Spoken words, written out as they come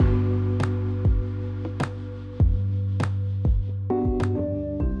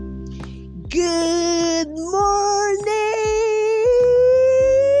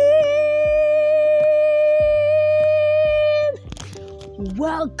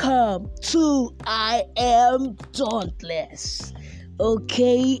Welcome to I Am Dauntless.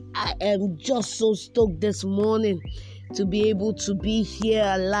 Okay, I am just so stoked this morning to be able to be here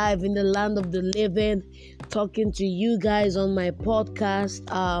alive in the land of the living, talking to you guys on my podcast.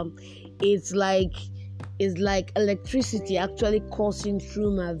 It's like electricity actually coursing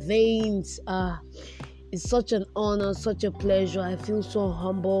through my veins. It's such an honor, such a pleasure. I feel so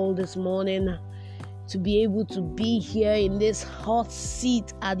humble this morning to be able to be here in this hot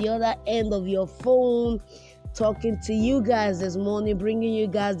seat at the other end of your phone, talking to you guys this morning, bringing you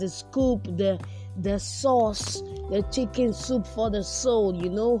guys the scoop, the sauce, the chicken soup for the soul,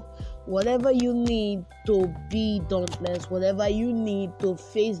 whatever you need to be dauntless, whatever you need to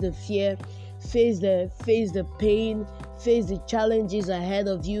face the fear, face the pain, face the challenges ahead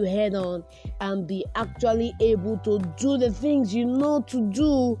of you head on, and be actually able to do the things you know to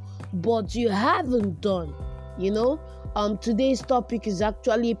do but you haven't done. Today's topic is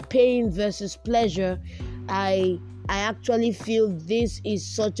actually pain versus pleasure. I actually feel this is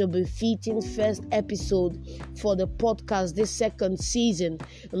such a befitting first episode for the podcast this second season,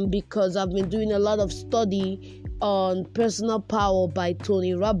 because I've been doing a lot of study on personal power by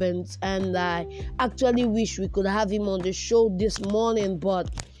Tony Robbins, and I actually wish we could have him on the show this morning, but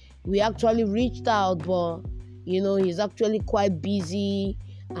we actually reached out, but he's actually quite busy,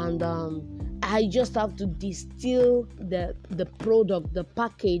 and I just have to distill the product, the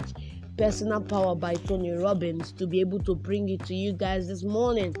package, Personal Power by Tony Robbins, to be able to bring it to you guys this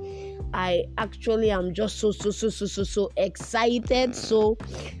morning. I actually am just so excited. So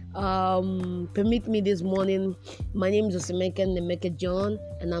permit me this morning. My name is Osemeke John,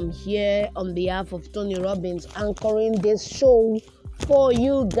 and I'm here on behalf of Tony Robbins, anchoring this show for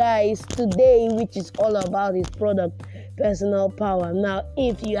you guys today, which is all about his product, Personal Power. Now,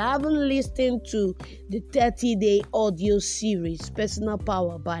 if you haven't listened to the 30-day audio series, Personal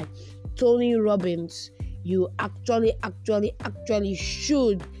Power by Tony Robbins, you actually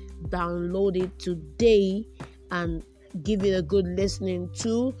should download it today and give it a good listening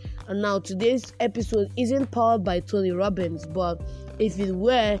to. And now, today's episode isn't powered by Tony Robbins, but if it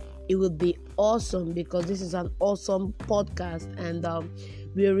were, it would be awesome, because this is an awesome podcast, and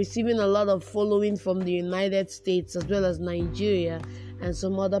we are receiving a lot of following from the United States as well as Nigeria and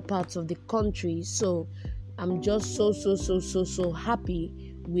some other parts of the country. So I'm just so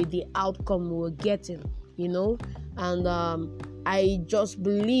happy with the outcome we're getting, and I just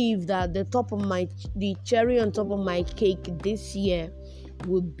believe that the cherry on top of my cake this year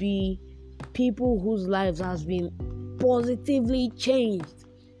would be people whose lives has been positively changed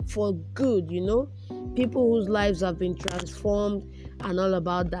for good, people whose lives have been transformed and all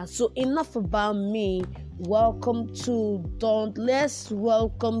about that. So enough about me. Welcome to Dauntless.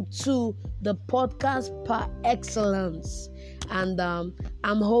 Welcome to the podcast par excellence. And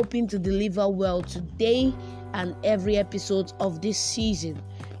I'm hoping to deliver well today and every episode of this season.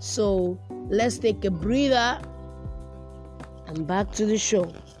 So let's take a breather and back to the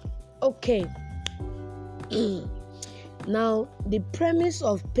show. Okay. Now, the premise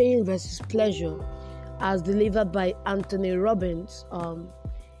of pain versus pleasure, as delivered by Anthony Robbins,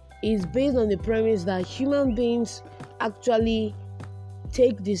 is based on the premise that human beings actually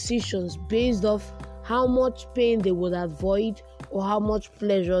take decisions based off how much pain they would avoid or how much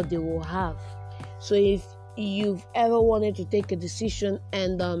pleasure they will have. So if you've ever wanted to take a decision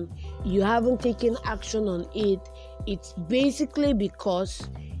and you haven't taken action on it, it's basically because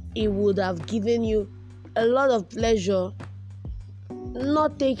it would have given you a lot of pleasure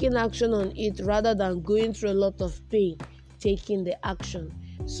not taking action on it, rather than going through a lot of pain taking the action.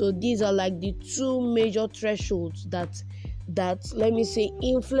 So these are like the two major thresholds that let me say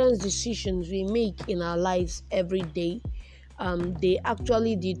influence decisions we make in our lives every day. They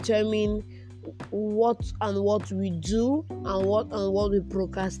actually determine what we do and what we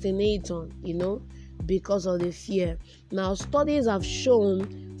procrastinate on, because of the fear. Now, studies have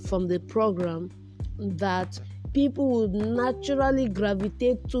shown from the program that people would naturally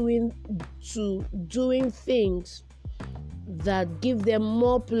gravitate to doing things that give them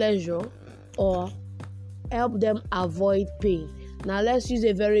more pleasure or help them avoid pain. Now, let's use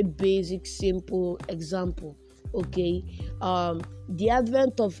a very basic, simple example. Okay, the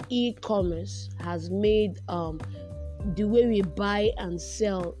advent of e-commerce has made the way we buy and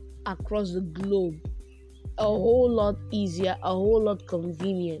sell across the globe a whole lot easier, a whole lot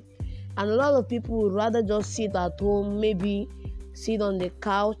convenient. And a lot of people would rather just sit at home, maybe sit on the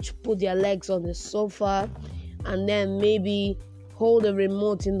couch, put their legs on the sofa, and then maybe hold the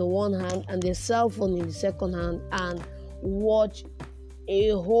remote in the one hand and their cell phone in the second hand, and watch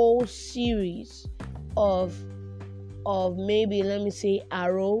a whole series of of maybe, let me say,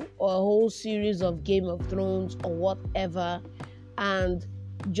 Arrow, or a whole series of Game of Thrones or whatever, and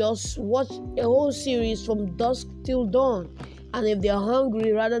just watch a whole series from dusk till dawn. And if they're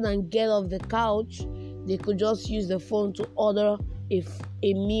hungry, rather than get off the couch, they could just use the phone to order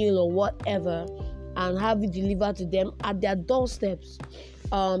a meal or whatever and have it delivered to them at their doorsteps.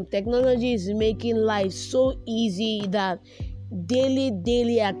 Technology is making life so easy that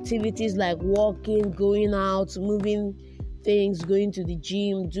daily activities like walking, going out, moving things, going to the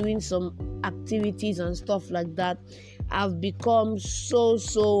gym, doing some activities and stuff like that have become so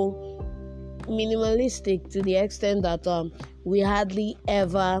minimalistic, to the extent that we hardly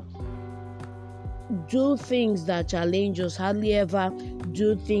ever do things that challenge us, hardly ever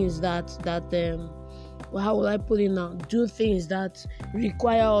do things that how will I put it now? Do things that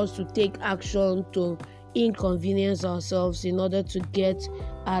require us to take action to inconvenience ourselves in order to get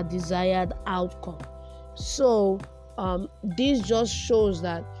our desired outcome. So this just shows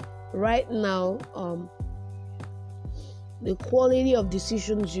that right now the quality of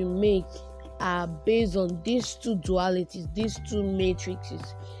decisions you make are based on these two dualities, these two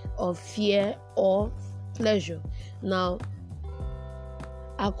matrices of fear or pleasure. Now,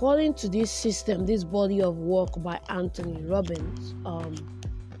 according to this system, this body of work by Anthony Robbins,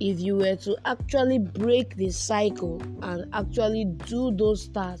 if you were to actually break the cycle and actually do those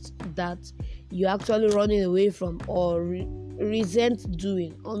tasks that you're actually running away from or resent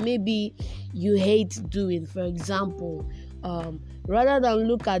doing, or maybe you hate doing, for example, rather than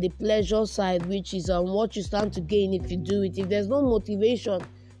look at the pleasure side, which is what you stand to gain if you do it, if there's no motivation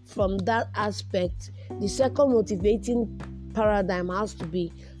from that aspect, the second motivating paradigm has to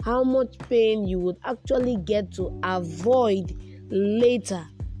be how much pain you would actually get to avoid later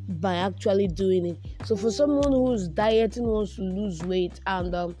by actually doing it. So for someone who's dieting, wants to lose weight,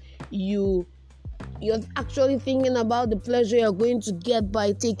 and you're actually thinking about the pleasure you're going to get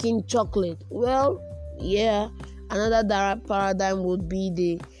by taking chocolate, well, yeah, another direct paradigm would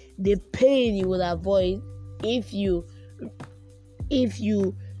be the pain you would avoid if you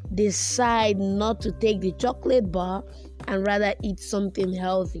decide not to take the chocolate bar and rather eat something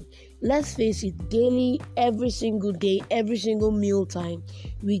healthy. Let's face it, daily, every single day, every single meal time,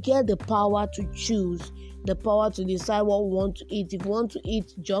 we get the power to choose, the power to decide what we want to eat. If we want to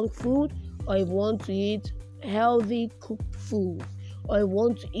eat junk food, or if we want to eat healthy cooked food, or if we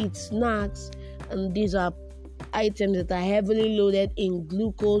want to eat snacks, and these are items that are heavily loaded in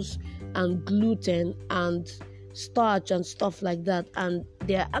glucose and gluten and starch and stuff like that, and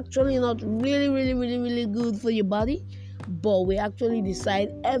they're actually not really good for your body, but we actually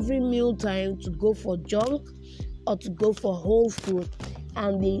decide every meal time to go for junk or to go for whole food.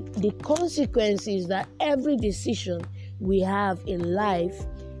 And the consequence is that every decision we have in life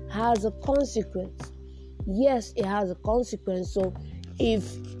has a consequence. Yes, it has a consequence. So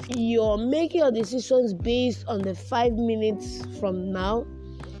if you're making your decisions based on the 5 minutes from now,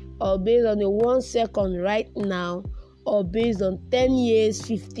 or based on the 1 second right now, or based on 10 years,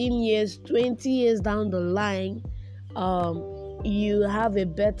 15 years, 20 years down the line, you have a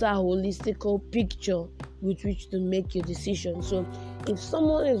better holistical picture with which to make your decision. So if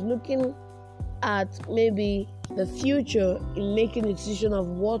someone is looking at maybe the future in making a decision of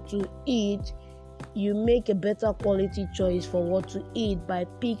what to eat, you make a better quality choice for what to eat by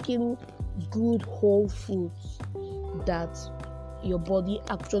picking good whole foods that your body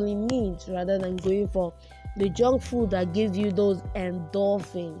actually needs, rather than going for the junk food that gives you those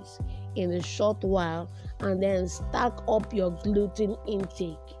endorphins in a short while and then stack up your gluten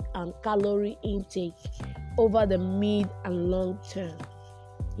intake and calorie intake over the mid and long term.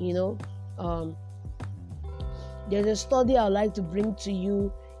 There's a study I'd like to bring to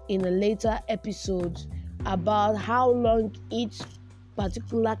you in a later episode about how long each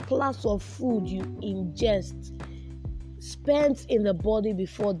particular class of food you ingest spent in the body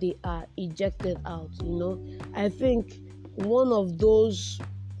before they are ejected out. I think one of those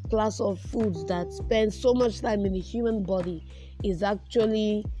class of foods that spend so much time in the human body is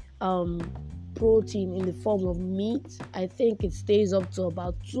actually protein in the form of meat. I think it stays up to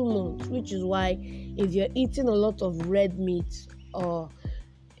about 2 months, which is why if you're eating a lot of red meat, or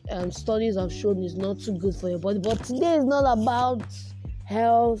studies have shown is not too good for your body. But today is not about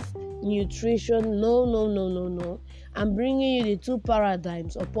health, nutrition. No. I'm bringing you the two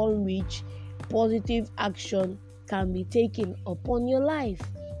paradigms upon which positive action can be taken upon your life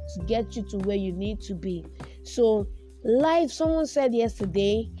to get you to where you need to be. So life, someone said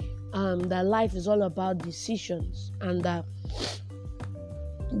yesterday that life is all about decisions, and that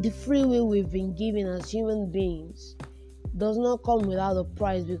the free will we've been given as human beings does not come without a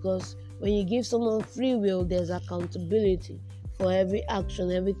price, because when you give someone free will, there's accountability for every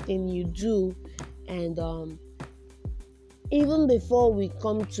action, everything you do. And even before we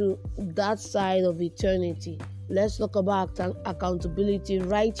come to that side of eternity, let's talk about accountability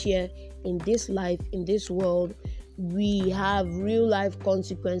right here in this life, in this world. We have real life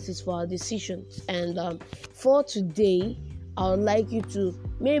consequences for our decisions. And for today, I would like you to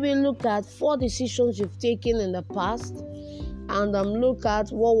maybe look at 4 decisions you've taken in the past, and look at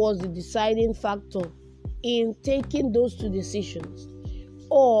what was the deciding factor in taking those 2 decisions.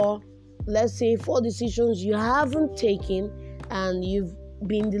 Or let's say 4 decisions you haven't taken and you've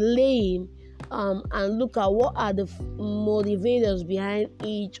been delaying, and look at what are the motivators behind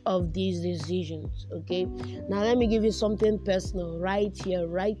each of these decisions. Okay, now let me give you something personal right here.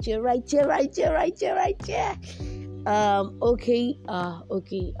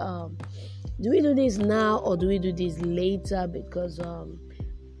 Do we do this now or do we do this later? Because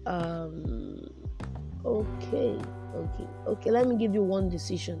okay, let me give you one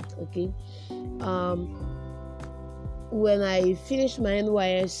decision. Okay, when I finished my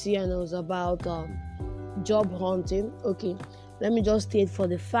NYSC and I was about job hunting, okay, let me just state for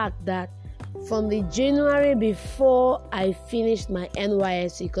the fact that from the January before I finished my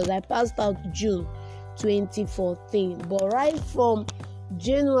NYSC, because I passed out June 2014, but right from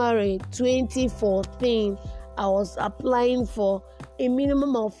January 2014, I was applying for a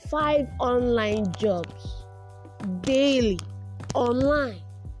minimum of 5 online jobs daily, online,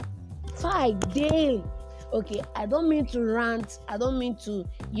 5 daily. Okay, I don't mean to rant, I don't mean to,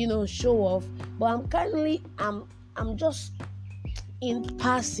 show off, but I'm just in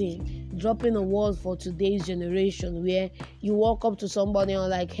passing dropping a word for today's generation, where you walk up to somebody and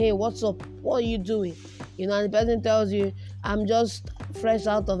like, hey, what's up, what are you doing, and the person tells you, I'm just fresh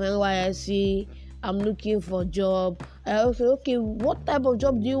out of NYSC, I'm looking for a job. I say, okay, what type of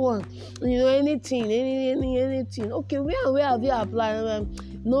job do you want? Anything. Okay, where have you applied?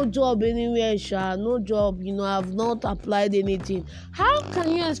 No job anywhere, no job. I've not applied anything. How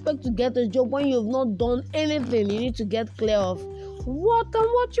can you expect to get a job when you've not done anything? You need to get clear of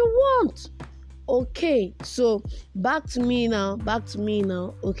what you want. Okay, so back to me now.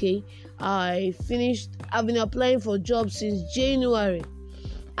 Okay, I've been applying for jobs since January.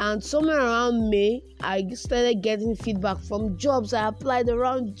 And somewhere around May, I started getting feedback from jobs I applied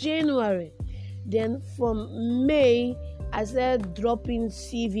around January. Then from May, I started dropping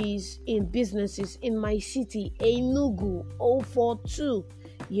CVs in businesses in my city, Enugu 042,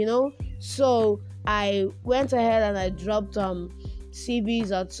 So I went ahead and I dropped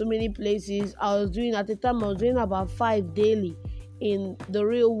CVs at so many places. At the time I was doing about 5 daily in the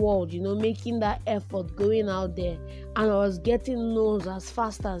real world, making that effort, going out there, and I was getting no's as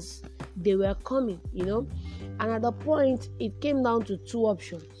fast as they were coming, and at the point it came down to 2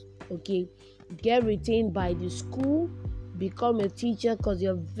 options. Okay, get retained by the school, become a teacher because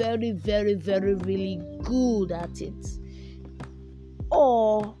you're very, very, very, really good at it,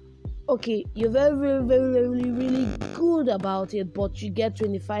 or okay, you're very, very, very, really, really good about it, but you get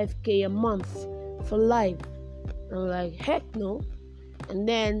 25k a month for life. I'm like, heck no. And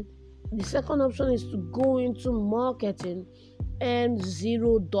then the second option is to go into marketing and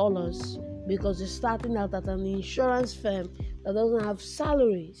 $0, because you're starting out at an insurance firm that doesn't have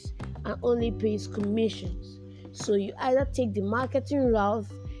salaries and only pays commissions. So you either take the marketing route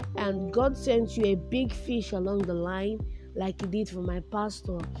and God sends you a big fish along the line, like He did for my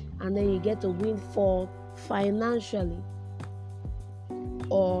pastor, and then you get a windfall financially,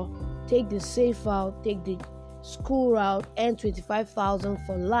 or take the safe route, take the school route, earn 25,000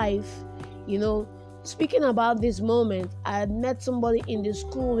 for life. Speaking about this moment, I had met somebody in the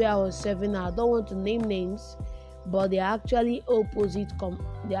school where I was serving. I don't want to name names, but they're actually opposite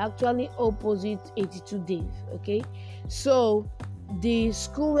 82 Dave. Okay, so the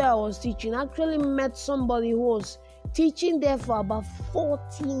school where I was teaching actually met somebody who was teaching there for about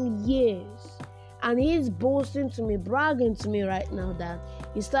 14 years. And he's boasting to me, bragging to me right now that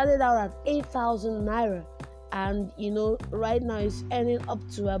he started out at 8,000 naira. And, right now he's earning up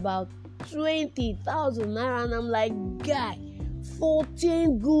to about 20,000 naira. And I'm like, guy,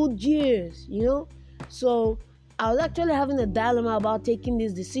 14 good years, So I was actually having a dilemma about taking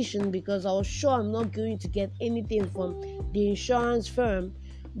this decision, because I was sure I'm not going to get anything from the insurance firm.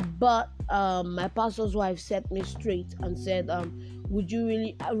 But my pastor's wife set me straight and said, would you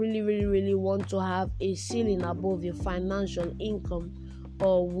really want to have a ceiling above your financial income,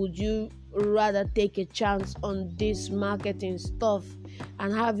 or would you rather take a chance on this marketing stuff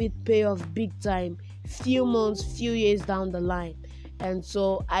and have it pay off big time, few months, few years down the line? And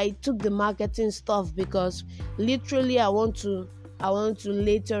so I took the marketing stuff, because literally I want to I want to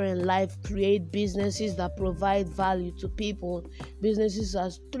later in life create businesses that provide value to people, businesses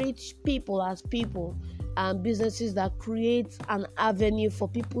that treat people as people, and businesses that create an avenue for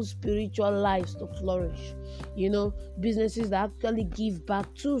people's spiritual lives to flourish. Businesses that actually give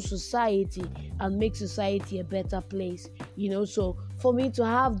back to society and make society a better place. So for me to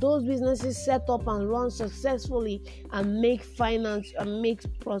have those businesses set up and run successfully and make finance and make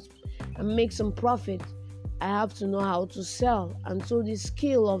some profit, I have to know how to sell. And so the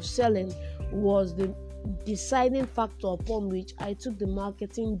skill of selling was the deciding factor upon which I took the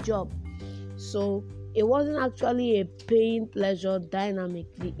marketing job. So it wasn't actually a pain pleasure dynamic.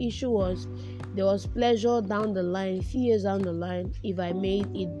 The issue was there was pleasure down the line, a few years down the line, if I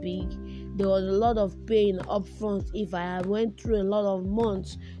made it big. There was a lot of pain up front if I went through a lot of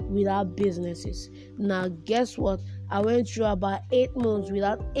months without businesses. Now guess what? I went through about 8 months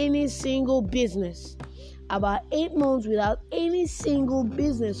without any single business. About 8 months without any single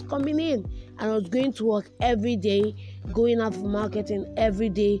business coming in. And I was going to work every day, going out for marketing every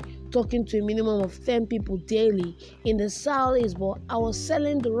day, talking to a minimum of 10 people daily in the salaries, but I was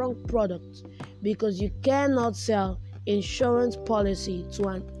selling the wrong product, because you cannot sell insurance policy to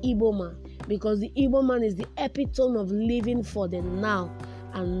an Igbo man, because the Igbo man is the epitome of living for the now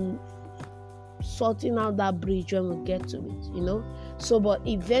and sorting out that bridge when we get to it, So, but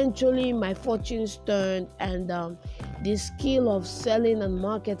eventually my fortunes turned, and the skill of selling and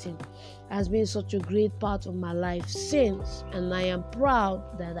marketing has been such a great part of my life since, and I am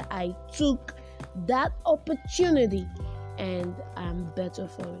proud that I took that opportunity, and I'm better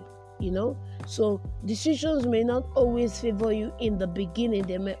for it. So decisions may not always favor you in the beginning.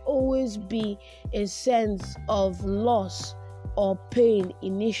 There may always be a sense of loss or pain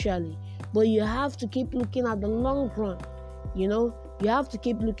initially, but you have to keep looking at the long run. You have to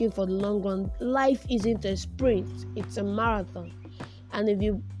keep looking for the long run. Life isn't a sprint, it's a marathon. And if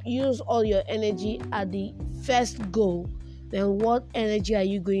you use all your energy at the first goal, then what energy are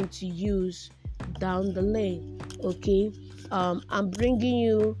you going to use down the lane? Okay, I'm bringing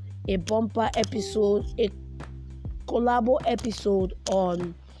you a bumper episode, a collabo episode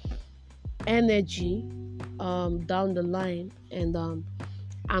on energy down the line, and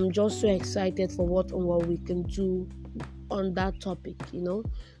I'm just so excited for what we can do on that topic.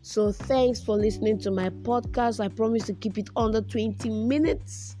 So thanks for listening to my podcast. I promise to keep it under 20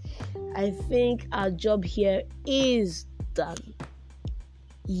 minutes. I think our job here is done.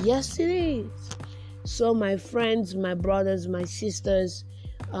 Yes, it is. So my friends, my brothers, my sisters,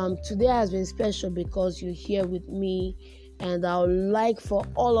 today has been special because you're here with me, and I would like for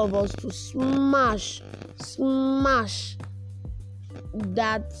all of us to smash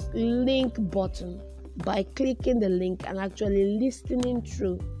that link button by clicking the link and actually listening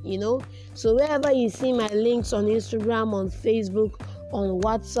through. So wherever you see my links on Instagram, on Facebook, on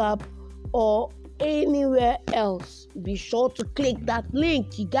WhatsApp, or anywhere else, be sure to click that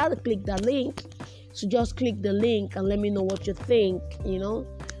link. You gotta click that link. So just click the link and let me know what you think.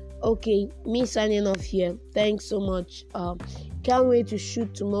 Okay, me signing off here. Thanks so much. Can't wait to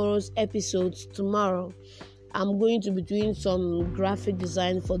shoot tomorrow's episodes tomorrow. I'm going to be doing some graphic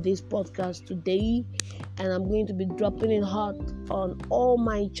design for this podcast today, and I'm going to be dropping it hot on all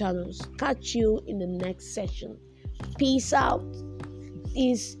my channels. Catch you in the next session. Peace out.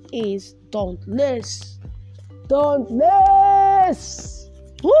 This is Dauntless.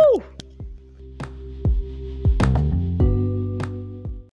 Woo!